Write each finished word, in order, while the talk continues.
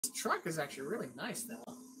This truck is actually really nice, though.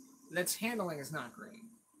 Its handling is not great.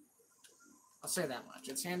 I'll say that much.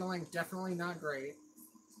 Its handling definitely not great,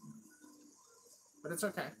 but it's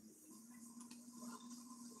okay.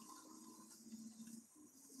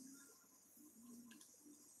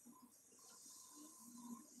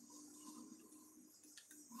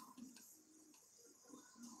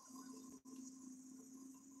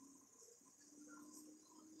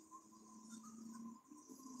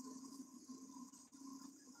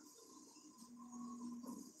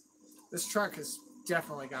 This truck has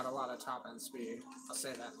definitely got a lot of top-end speed. I'll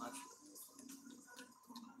say that much.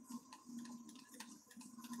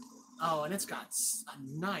 Oh, and it's got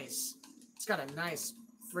a nice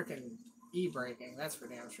freaking e-braking. That's for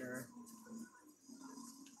damn sure.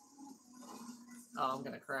 Oh, I'm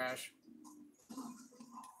gonna crash.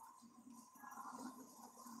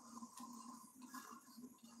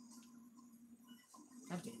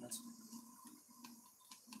 God damn it.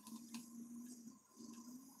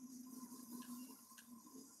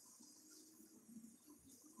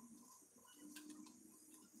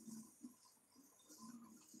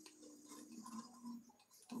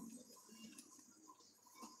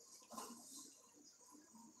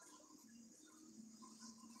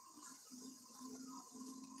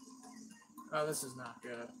 Oh, this is not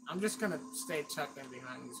good. I'm just gonna stay tucked in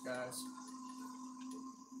behind these guys.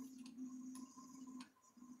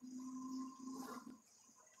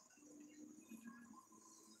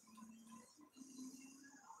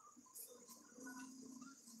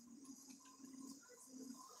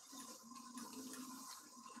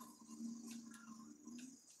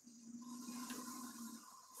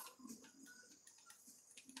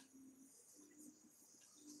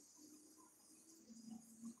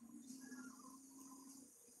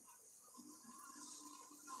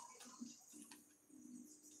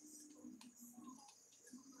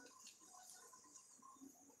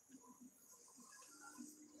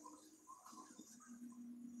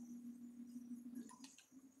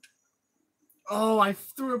 Oh, I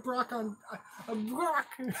threw a block on a block.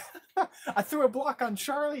 I threw a block on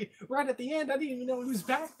Charlie right at the end. I didn't even know he was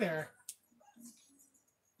back there.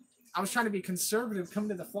 I was trying to be conservative, come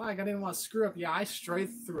to the flag. I didn't want to screw up. Yeah, I straight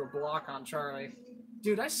threw a block on Charlie.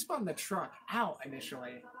 Dude, I spun the truck out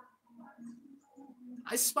initially.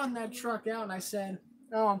 I spun that truck out and I said,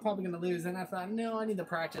 oh, I'm probably going to lose. And I thought, no, I need to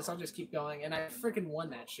practice. I'll just keep going. And I freaking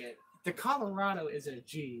won that shit. The Colorado is a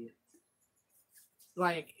G.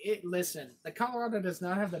 Like, listen, the Colorado does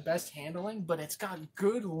not have the best handling, but it's got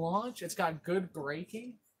good launch, it's got good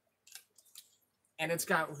braking, and it's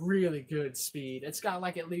got really good speed. It's got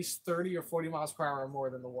like at least 30 or 40 miles per hour more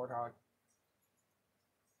than the Warthog.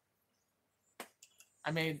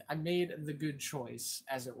 I made the good choice,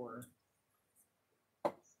 as it were.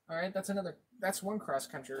 All right, that's one cross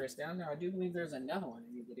country race down. Now I do believe there's another one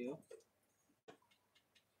I need to do.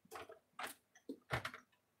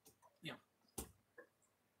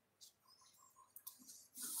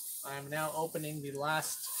 I'm now opening the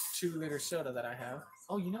last 2-liter soda that I have.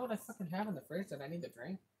 Oh, you know what I fucking have in the fridge that I need to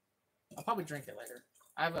drink? I'll probably drink it later.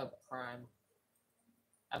 I have a Prime.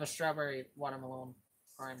 I have a strawberry watermelon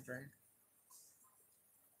Prime drink.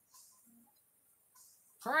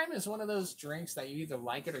 Prime is one of those drinks that you either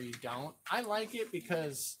like it or you don't. I like it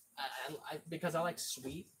because I like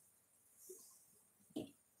sweet.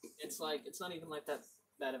 It's like, it's not even like that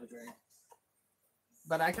bad of a drink.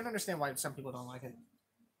 But I can understand why some people don't like it.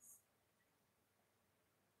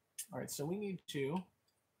 All right, so we need to,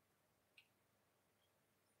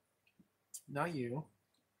 not you,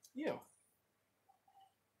 you.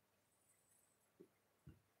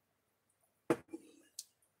 All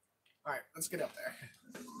right, let's get up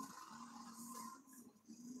there.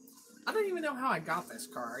 I don't even know how I got this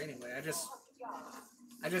car anyway. I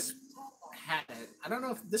just had it. I don't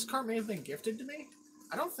know if this car may have been gifted to me.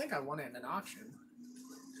 I don't think I won it in an auction.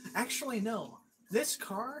 Actually, no. This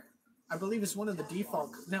car, I believe, is one of the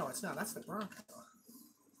default. No, it's not. That's the Bronco.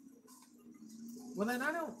 Well, then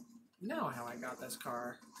I don't know how I got this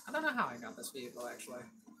car. I don't know how I got this vehicle, actually.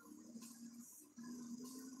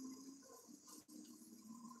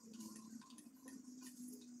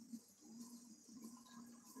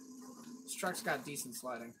 This truck's got decent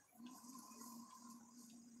sliding.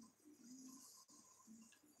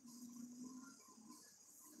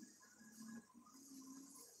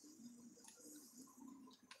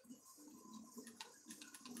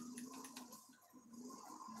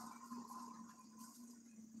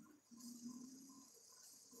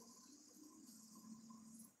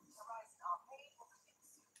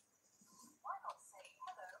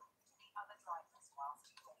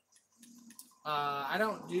 I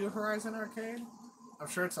don't do Horizon Arcade. I'm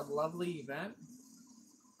sure it's a lovely event.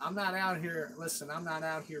 I'm not out here. Listen, I'm not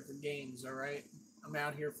out here for games. All right. I'm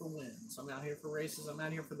out here for wins. I'm out here for races. I'm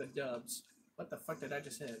out here for the dubs. What the fuck did I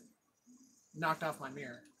just hit? Knocked off my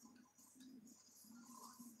mirror.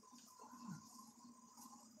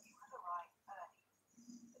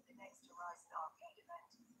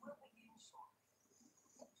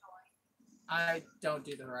 I don't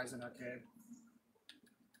do the Horizon Arcade.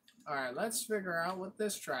 Alright, let's figure out what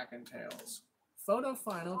this track entails. Photo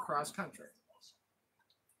final cross country.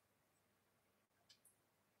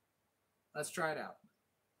 Let's try it out.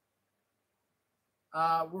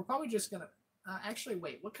 We're probably just gonna... actually,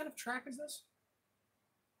 wait, what kind of track is this?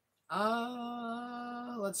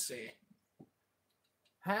 Let's see.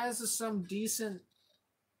 Has some decent...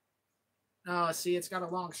 Oh, see, it's got a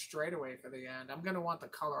long straightaway for the end. I'm gonna want the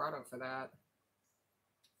Colorado for that.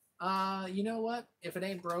 You know what? If it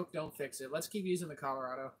ain't broke, don't fix it. Let's keep using the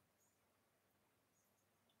Colorado.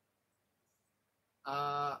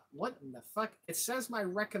 What in the fuck? It says my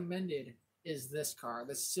recommended is this car,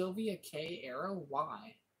 the Sylvia K Arrow.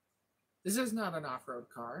 Why? This is not an off-road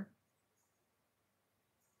car.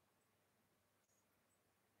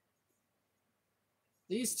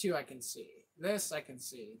 These two I can see. This I can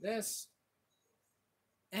see. This,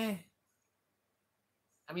 I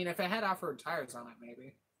mean, if it had off-road tires on it,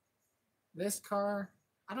 maybe. This car,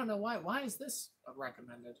 I don't know why. Why is this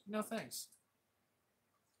recommended? No thanks.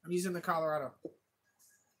 I'm using the Colorado.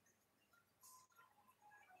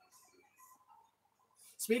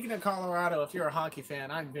 Speaking of Colorado, if you're a hockey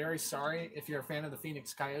fan, I'm very sorry if you're a fan of the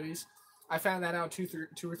Phoenix Coyotes. I found that out 2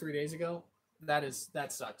 or 3 days ago. That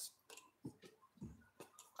sucks.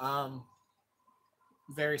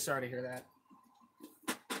 Very sorry to hear that.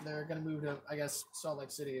 They're gonna move to, I guess, Salt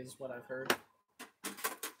Lake City is what I've heard.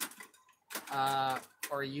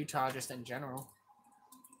 Or Utah just in general.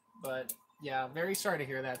 But yeah, very sorry to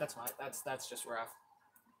hear that. That's just rough.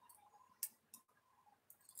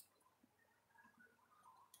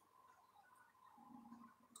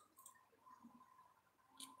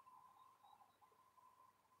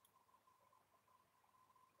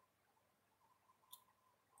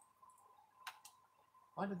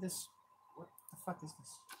 Why did this... What the fuck is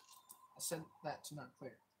this? I said that to not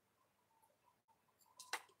clear.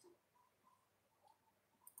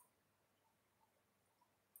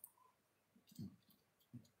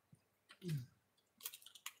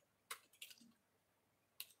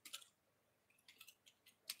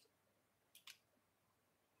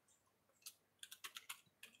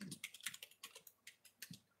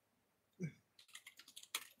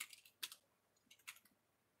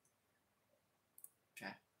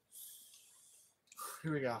 Okay.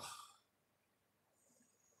 Here we go.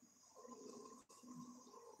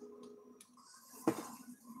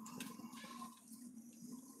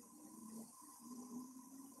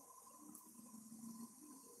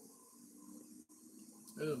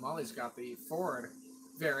 Ooh, Molly's got the Ford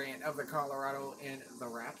variant of the Colorado in the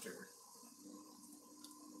Raptor.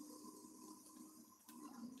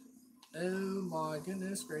 Oh my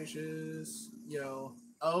goodness gracious. Yo.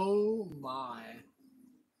 Oh my.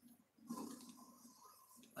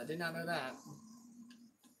 I did not know that.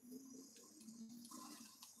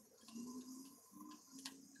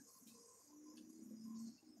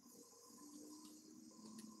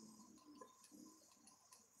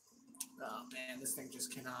 Oh man, this thing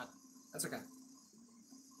just cannot. That's okay.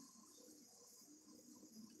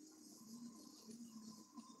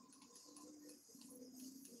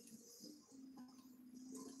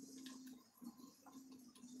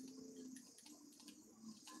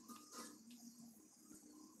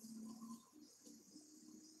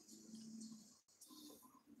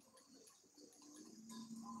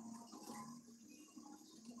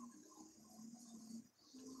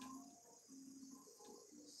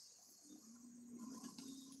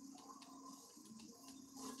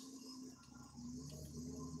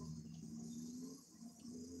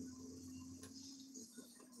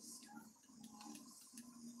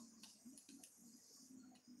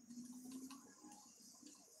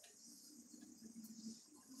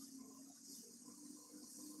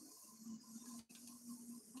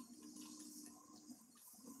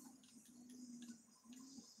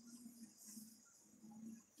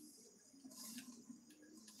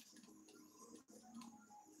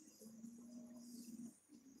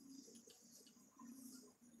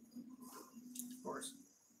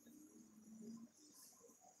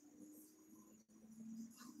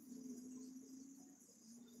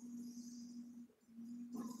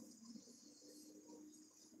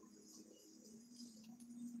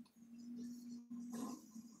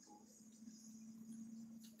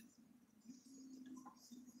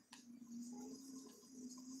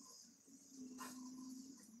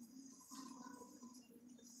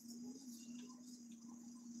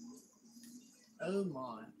 Oh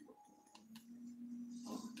my.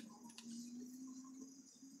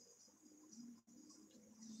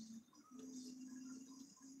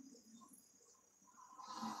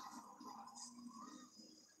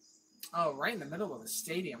 Oh, right in the middle of the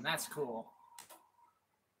stadium. That's cool.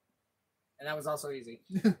 And that was also easy.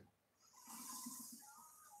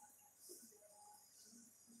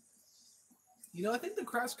 You know, I think the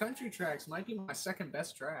cross-country tracks might be my second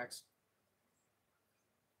best tracks.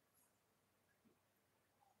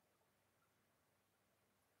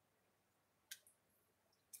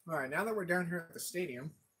 All right, now that we're down here at the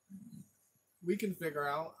stadium, we can figure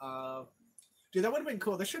out... dude, that would have been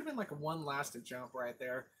cool. There should have been like one last jump right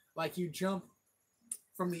there. Like you jump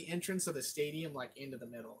from the entrance of the stadium like into the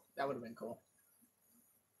middle. That would have been cool.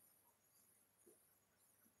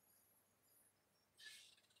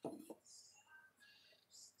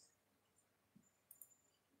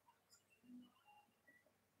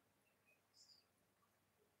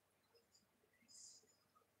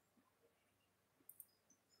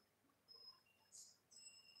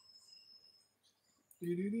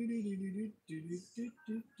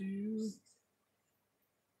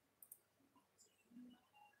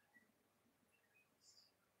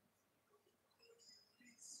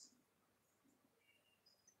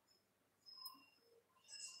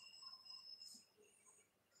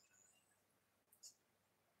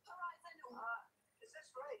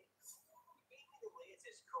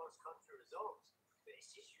 Cross-country results, but it's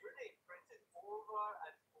just your name printed over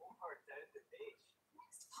and over down the page.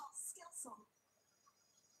 Next part, skill song.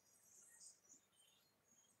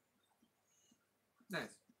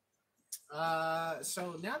 Nice.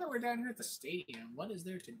 So now that we're down here at the stadium, what is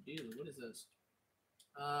there to do? What is this?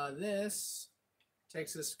 This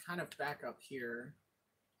takes us kind of back up here.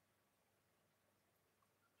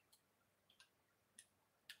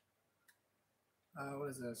 What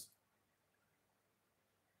is this?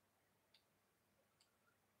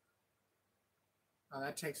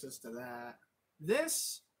 That takes us to that.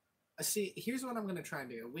 This, see, here's what I'm going to try and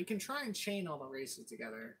do. We can try and chain all the races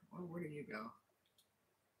together. Where do you go?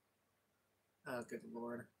 Oh, good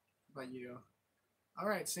lord. How about you? All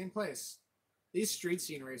right, same place. These street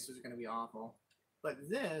scene races are going to be awful. But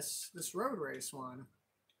this road race one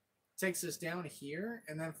takes us down here,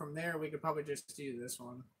 and then from there we could probably just do this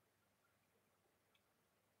one.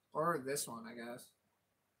 Or this one, I guess.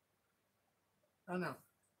 I don't know.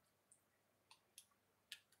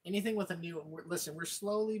 Anything with a new... Listen, we're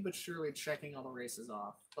slowly but surely checking all the races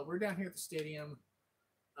off. But we're down here at the stadium.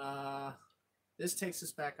 This takes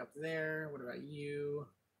us back up there. What about you?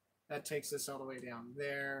 That takes us all the way down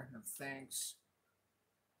there. No thanks.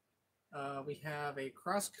 We have a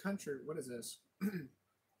cross-country... What is this?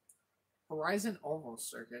 Horizon Oval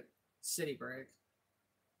Circuit. City Break.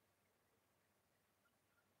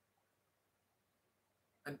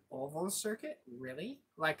 An oval circuit? Really?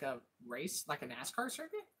 Like a race? Like a NASCAR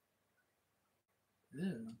circuit?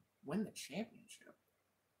 Ooh, win the championship.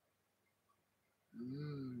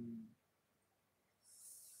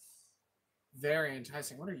 Very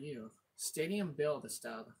enticing. What are you? Stadium build a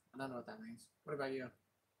stub. I don't know what that means. What about you?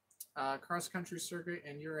 Cross country circuit,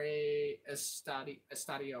 and you're a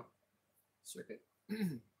estadio circuit. So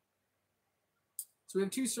we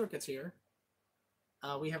have two circuits here.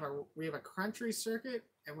 We have a country circuit,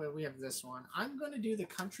 and we have this one. I'm going to do the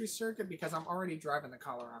country circuit because I'm already driving the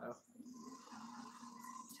Colorado.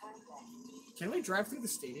 Can we drive through the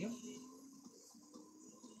stadium?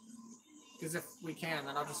 Because if we can,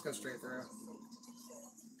 then I'll just go straight through.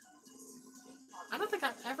 I don't think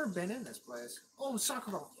I've ever been in this place. Oh,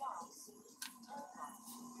 soccer ball.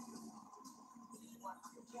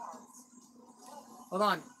 Hold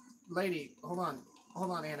on, lady. Hold on.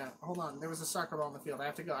 Hold on, Anna. Hold on. There was a soccer ball in the field. I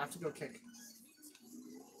have to go. I have to go kick.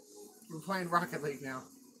 We're playing Rocket League now.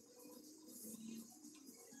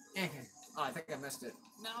 Oh, I think I missed it.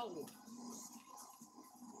 No.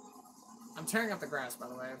 I'm tearing up the grass, by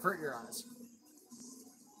the way. Avert your eyes.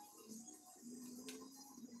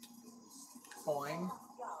 Boing.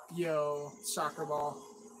 Yo, soccer ball.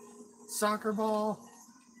 Soccer ball.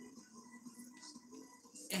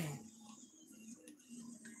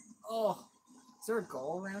 Oh. Is there a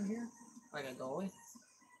goal around here? Like a goalie?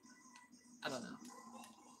 I don't know.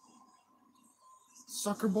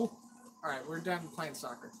 Soccer ball? Alright, we're done playing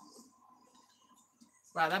soccer.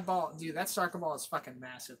 Wow, that ball, dude, that soccer ball is fucking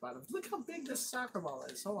massive, by the way. Look how big this soccer ball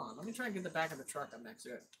is. Hold on, let me try and get the back of the truck up next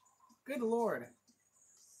to it. Good lord.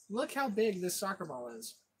 Look how big this soccer ball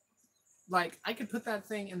is. Like, I could put that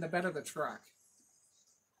thing in the bed of the truck.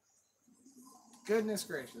 Goodness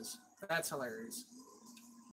gracious. That's hilarious.